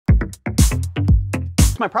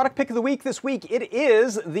my product pick of the week this week. It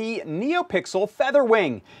is the NeoPixel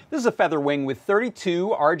FeatherWing. This is a FeatherWing with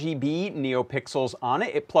 32 RGB NeoPixels on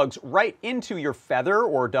it. It plugs right into your Feather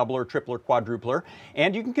or doubler, tripler, quadrupler,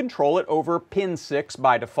 and you can control it over pin 6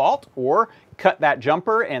 by default, or cut that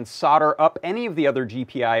jumper and solder up any of the other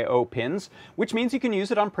GPIO pins, which means you can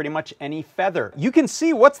use it on pretty much any Feather. You can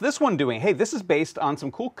see what's this one doing. Hey, this is based on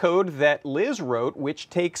some cool code that Liz wrote,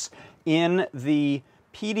 which takes in the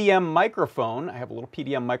PDM microphone. I have a little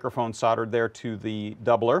PDM microphone soldered there to the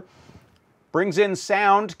doubler. Brings in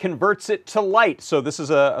sound, converts it to light. So this is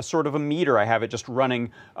a sort of a meter. I have it just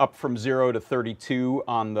running up from 0 to 32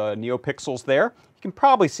 on the NeoPixels there. You can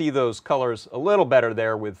probably see those colors a little better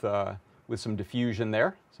there with some diffusion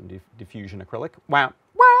there, some diffusion acrylic. Wow,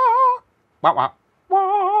 wow, wow, wow,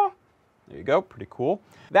 wow. There you go, pretty cool.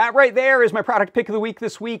 That right there is my product pick of the week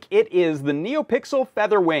this week. It is the NeoPixel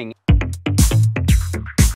FeatherWing.